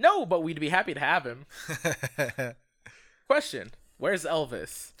 Answer. No, but we'd be happy to have him. Question. Where's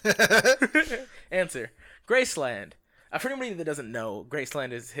Elvis? Answer. Graceland. For anybody that doesn't know,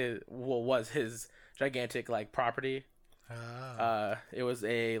 Graceland was his gigantic, like, property. It was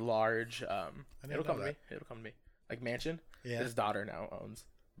a large it'll come to me like mansion. His daughter now owns.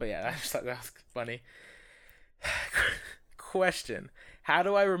 But yeah, I just thought that was funny. Question. How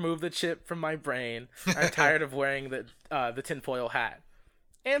do I remove the chip from my brain? I'm tired of wearing the tinfoil hat.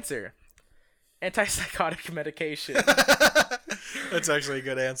 Answer. Antipsychotic medication. That's actually a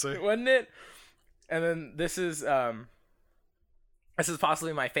good answer, wasn't it? And then this is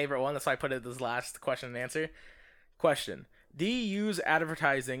possibly my favorite one. That's why I put it as last question and answer. Question. Do you use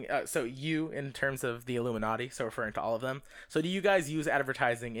advertising, so you in terms of the Illuminati, so referring to all of them, so do you guys use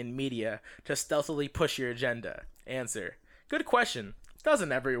advertising in media to stealthily push your agenda? Answer. Good question.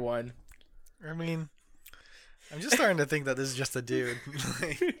 Doesn't everyone? I mean, I'm just starting to think that this is just a dude.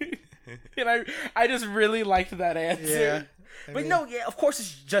 And I just really liked that answer. But no, yeah, of course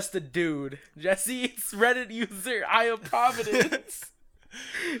it's just a dude. Jesse, it's Reddit user Eye of Providence.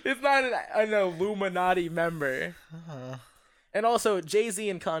 It's not an Illuminati member. And also, Jay-Z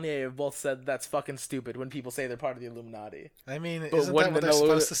and Kanye have both said that's fucking stupid when people say they're part of the Illuminati. I mean, isn't that what they're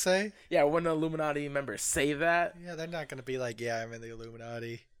supposed to say? Yeah, when an Illuminati member say that. Yeah, they're not going to be like, yeah, I'm in the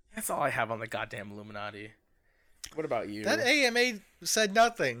Illuminati. That's all I have on the goddamn Illuminati. What about you? That AMA said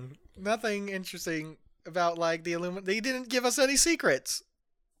nothing. Nothing interesting about, like, the Illuminati. They didn't give us any secrets.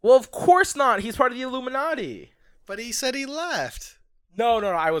 Well, of course not. He's part of the Illuminati. But he said he left. No,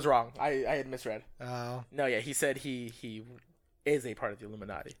 I was wrong. I had misread. Oh. No, yeah, he said he is a part of the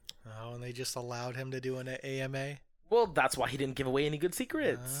Illuminati. Oh, and they just allowed him to do an AMA? Well, that's why he didn't give away any good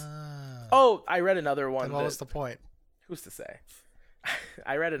secrets. Ah. Oh, I read another one. Then what was the point? Who's to say?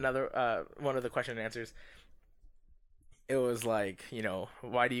 I read another one of the question and answers. It was like,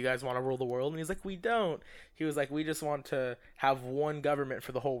 why do you guys want to rule the world? And he's like, we don't. He was like, we just want to have one government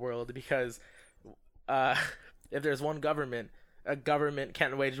for the whole world because if there's one government, a government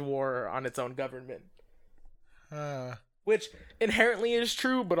can't wage war on its own government. Which inherently is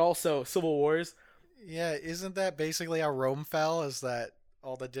true, but also civil wars. Yeah, isn't that basically how Rome fell? Is that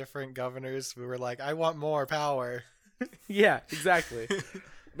all the different governors who were like, I want more power. Yeah, exactly.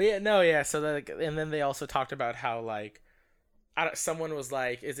 But yeah, no, yeah. So that, and then they also talked about how like, someone was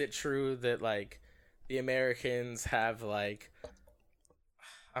like, is it true that like the Americans have like,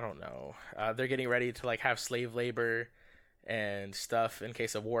 I don't know, they're getting ready to like have slave labor and stuff in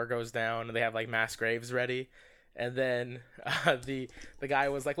case a war goes down, and they have like mass graves ready. And then the guy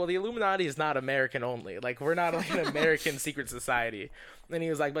was like, well, the Illuminati is not American only. Like, we're not like an American secret society. And he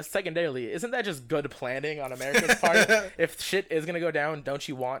was like, but secondarily, isn't that just good planning on America's part? If shit is going to go down, don't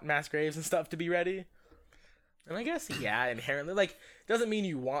you want mass graves and stuff to be ready? And I guess, yeah, inherently, like, doesn't mean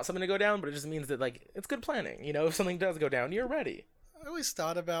you want something to go down, but it just means that, like, it's good planning. If something does go down, you're ready. I always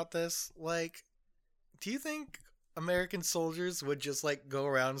thought about this. Like, do you think American soldiers would just like go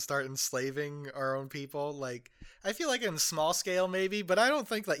around and start enslaving our own people? Like, I feel like on a small scale maybe, but I don't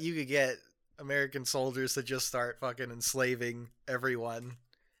think that you could get American soldiers to just start fucking enslaving everyone.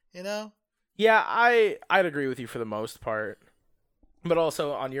 Yeah, I'd agree with you for the most part, but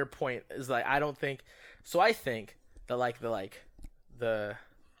also on your point is like I think that like the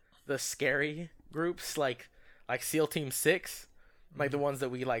scary groups like SEAL Team 6, like the ones that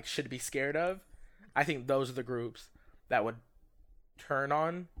we like should be scared of. I think those are the groups that would turn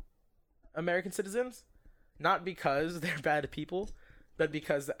on American citizens, not because they're bad people, but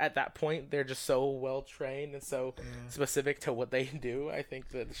because at that point they're just so well trained and so specific to what they do. I think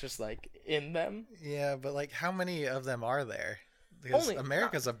that it's just like in them. Yeah, but like how many of them are there? Because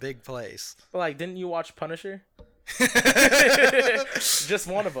America's a big place. But like, didn't you watch Punisher? Just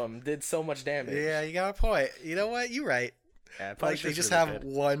one of them did so much damage. Yeah, you got a point. You know what? You're right. Yeah, like they just really have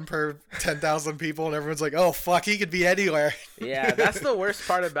one per 10,000 people, and everyone's like, "Oh fuck, he could be anywhere." Yeah, that's the worst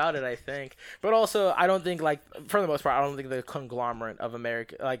part about it, I think. But also, I don't think like for the most part, I don't think the conglomerate of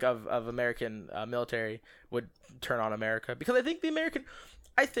American American military would turn on America, because I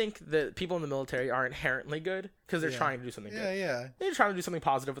think that people in the military are inherently good because they're trying to do something good. Yeah. They're trying to do something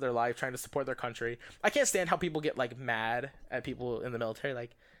positive with their life, trying to support their country. I can't stand how people get like mad at people in the military,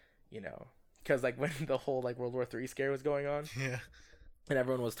 like, because like when the whole like World War III scare was going on, and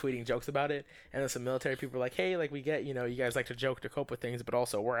everyone was tweeting jokes about it, and then some military people were like, hey, like we get, you guys like to joke to cope with things, but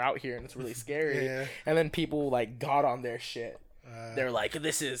also we're out here and it's really scary. And then people like got on their shit. They're like,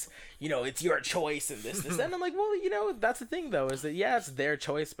 this is, it's your choice and this. And I'm like, well, that's the thing though, is that it's their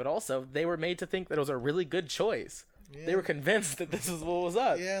choice, but also they were made to think that it was a really good choice. Yeah. They were convinced that this is what was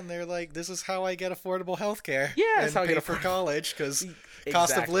up. Yeah, and they're like, this is how I get affordable health care. Yeah, that's how I get for college, because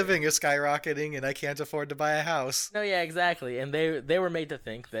cost of living is skyrocketing and I can't afford to buy a house. No, yeah, exactly. And they were made to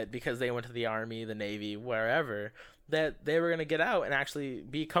think that because they went to the Army, the Navy, wherever, that they were going to get out and actually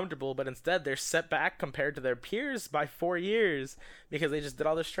be comfortable, but instead they're set back compared to their peers by 4 years because they just did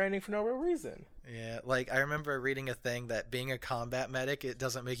all this training for no real reason. Yeah, like I remember reading a thing that being a combat medic, it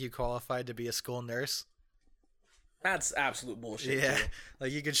doesn't make you qualified to be a school nurse. That's absolute bullshit. Yeah, too.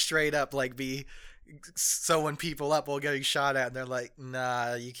 Like you could straight up like be sewing people up while getting shot at, and they're like,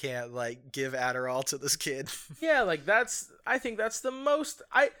 nah, you can't like give Adderall to this kid. Yeah, like I think that's the most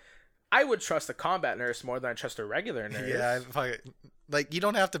I would trust a combat nurse more than I trust a regular nurse. Yeah, like you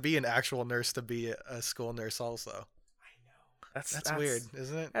don't have to be an actual nurse to be a school nurse also. I know. That's weird,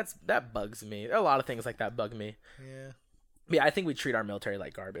 isn't it? That bugs me. A lot of things like that bug me. Yeah. Yeah, I think we treat our military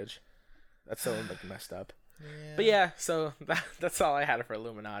like garbage. That's so like messed up. Yeah. But yeah, so that's all I had for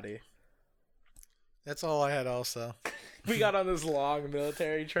Illuminati. That's all I had also. We got on this long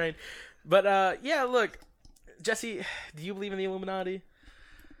military train. But yeah, look, Jesse, do you believe in the Illuminati?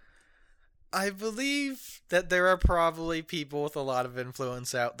 I believe that there are probably people with a lot of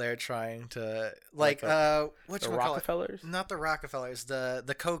influence out there trying to Like the whatchamacallit? Rockefellers? Not the Rockefellers,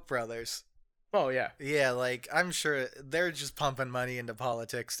 the Koch brothers. Oh yeah. Yeah, like I'm sure they're just pumping money into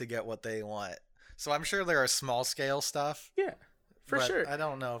politics to get what they want. So I'm sure there are small scale stuff. Yeah, for but sure. I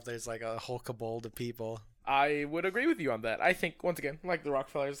don't know if there's like a whole cabal of people. I would agree with you on that. I think once again, like the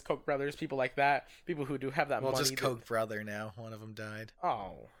Rockefellers, Koch brothers, people like that, people who do have that Well, money. just Koch brother now. One of them died.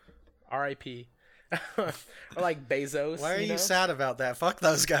 Oh, R.I.P. Or like Bezos. Why are you know? sad about that? Fuck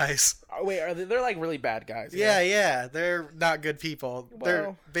those guys. Oh, wait, are they? They're like really bad guys. Yeah, yeah, they're not good people. They're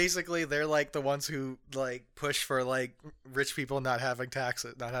Well- basically they're like the ones who like push for like rich people not having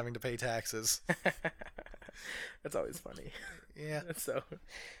taxes, not having to pay taxes. That's always funny. Yeah. So,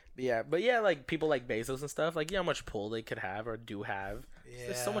 but yeah, like people like Bezos and stuff. Like, you know how much pull they could have or do have.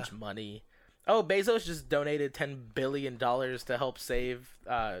 There's so Yeah. much money. Oh, Bezos just donated $10 billion to help save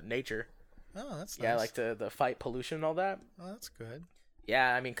nature. Oh, that's nice. Yeah, like to the fight pollution and all that. Oh, that's good.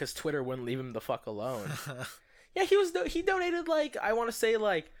 Yeah, I mean, because Twitter wouldn't leave him the fuck alone. Yeah, he donated like I want to say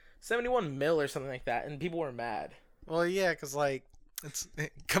like 71 mil or something like that, and people were mad. Well, yeah, because like it's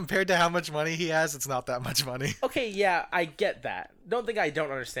compared to how much money he has, it's not that much money. Okay, yeah, I get that. Don't think I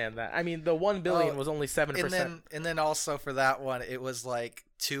don't understand that. I mean, the 1 billion was only 7%. And then also for that one, it was like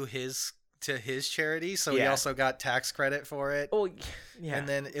to his charity, so he Yeah. also got tax credit for it. Oh, yeah. And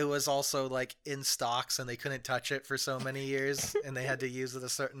then it was also like in stocks, and they couldn't touch it for so many years, and they had to use it a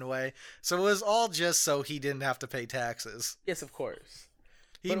certain way. So it was all just so he didn't have to pay taxes. Yes, of course.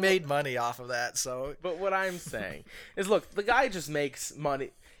 He But made money off of that, so But what I'm saying is, look, the guy just makes money.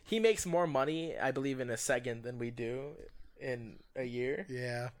 He makes more money, I believe, in a second than we do in a year.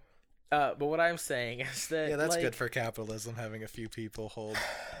 yeah. But what I'm saying is that Yeah, that's like, good for capitalism, having a few people hold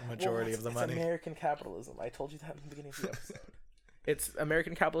a majority well, of the it's money. American capitalism. I told you that in the beginning of the episode. It's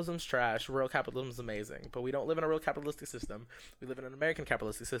American capitalism's trash. Real capitalism's amazing. But we don't live in a real capitalistic system. We live in an American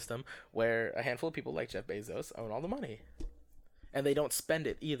capitalistic system where a handful of people like Jeff Bezos own all the money. And they don't spend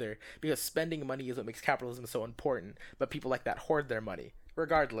it either, because spending money is what makes capitalism so important. But people like that hoard their money.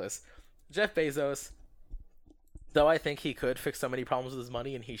 Regardless, Jeff Bezos, though I think he could fix so many problems with his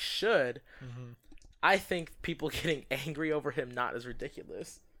money, and he should, I think people getting angry over him not as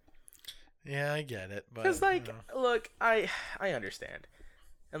ridiculous. Yeah, I get it, but Because, like, you know. look, I understand.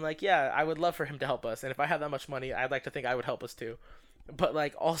 And, like, yeah, I would love for him to help us. And if I had that much money, I'd like to think I would help us too. But,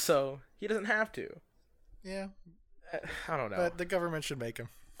 like, also, he doesn't have to. Yeah, I don't know. but the government should make him.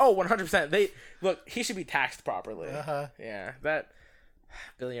 Oh, 100%. Look, he should be taxed properly. Uh-huh. Yeah, that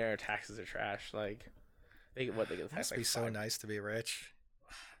billionaire taxes are trash. Like, they get It taxed must like be so 5. nice to be rich.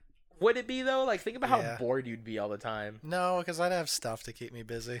 Would it be, though? Like, think about Yeah. how bored you'd be all the time. No, because I'd have stuff to keep me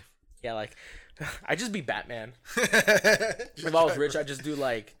busy. Yeah, like, I'd just be Batman. If If I was rich, I'd just do,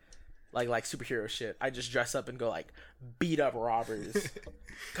 like superhero shit. I just dress up and go like beat up robbers.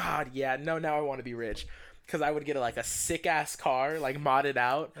 God, yeah. No, now I want to be rich, because I would get like a sick ass car, like modded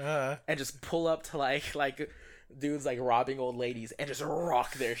out, and just pull up to like dudes like robbing old ladies and just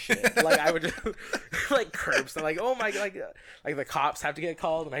rock their shit. Like I would just like curbs. I'm like, oh my, like the cops have to get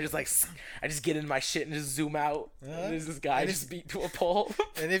called, and I just get in my shit and just zoom out. And there's this guy just beat to a pole.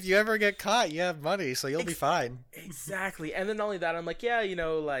 And if you ever get caught, you have money, so you'll be fine. Exactly. And then not only that, I'm like, yeah, you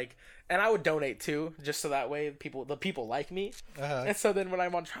know, like, and I would donate too, just so that way the people like me. And so then when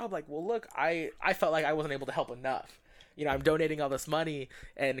I'm on trial, I'm like, well, look, I felt like I wasn't able to help enough. You know, I'm donating all this money,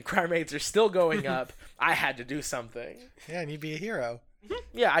 and crime rates are still going up. I had to do something. Yeah, and you'd be a hero.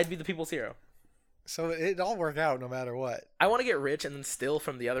 Yeah, I'd be the people's hero. So it'd all work out no matter what. I want to get rich and then steal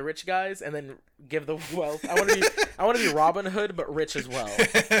from the other rich guys, and then give the wealth. I want to be Robin Hood, but rich as well,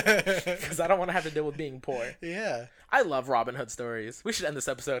 because I don't want to have to deal with being poor. Yeah. I love Robin Hood stories. We should end this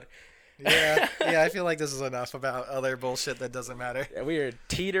episode. Yeah. I feel like this is enough about other bullshit that doesn't matter. Yeah, we are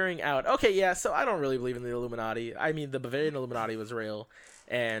teetering out. Okay, yeah, so I don't really believe in the Illuminati. I mean, the Bavarian Illuminati was real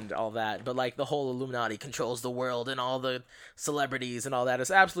and all that, but like the whole Illuminati controls the world and all the celebrities and all that is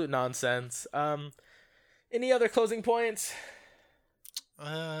absolute nonsense. Any other closing points?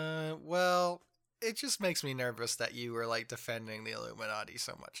 Well, it just makes me nervous that you were like defending the Illuminati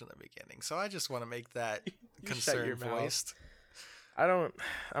so much in the beginning. So I just want to make that You shut your concern mouth. voiced. I don't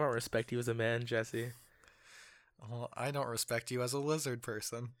respect you as a man, Jesse. Well, I don't respect you as a lizard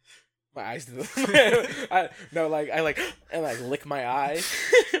person. My eyes do. I lick my eye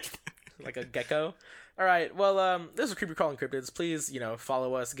like a gecko. All right. Well, this is Creepy Crawling Cryptids. Please,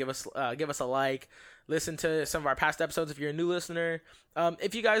 follow us. Give us a like. listen to some of our past episodes if you're a new listener.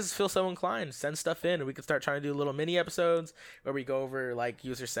 If you guys feel so inclined, send stuff in and we can start trying to do little mini episodes where we go over like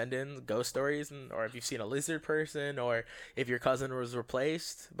user send-ins, ghost stories, or if you've seen a lizard person, or if your cousin was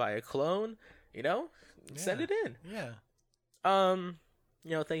replaced by a clone, send it in. Yeah.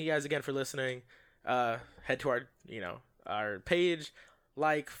 Thank you guys again for listening. Head to our page,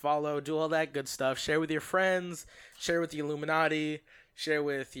 like, follow, do all that good stuff. Share with your friends, share with the Illuminati, share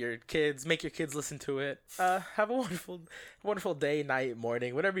with your kids, make your kids listen to it. Have a wonderful day, night,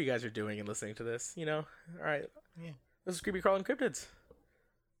 morning, whatever you guys are doing and listening to this, All right. Yeah. This is Creepy Crawling Cryptids.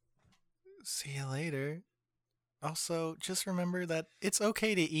 See you later. Also, just remember that it's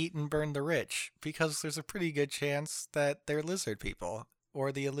okay to eat and burn the rich, because there's a pretty good chance that they're lizard people,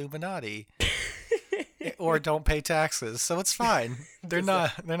 or the Illuminati, or don't pay taxes, so it's fine. They're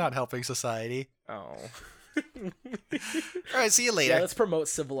not helping society. Oh. All right, see you later. Yeah, let's promote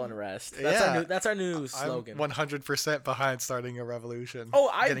civil unrest. That's our new slogan. I'm 100% behind starting a revolution. Oh,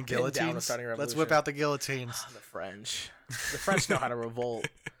 I'm getting guillotines. down with starting a revolution. Let's whip out the guillotines. The French know how to revolt.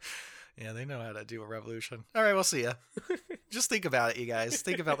 Yeah, they know how to do a revolution. All right, we'll see ya. Just think about it, you guys.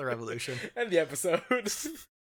 Think about the revolution. And the episode.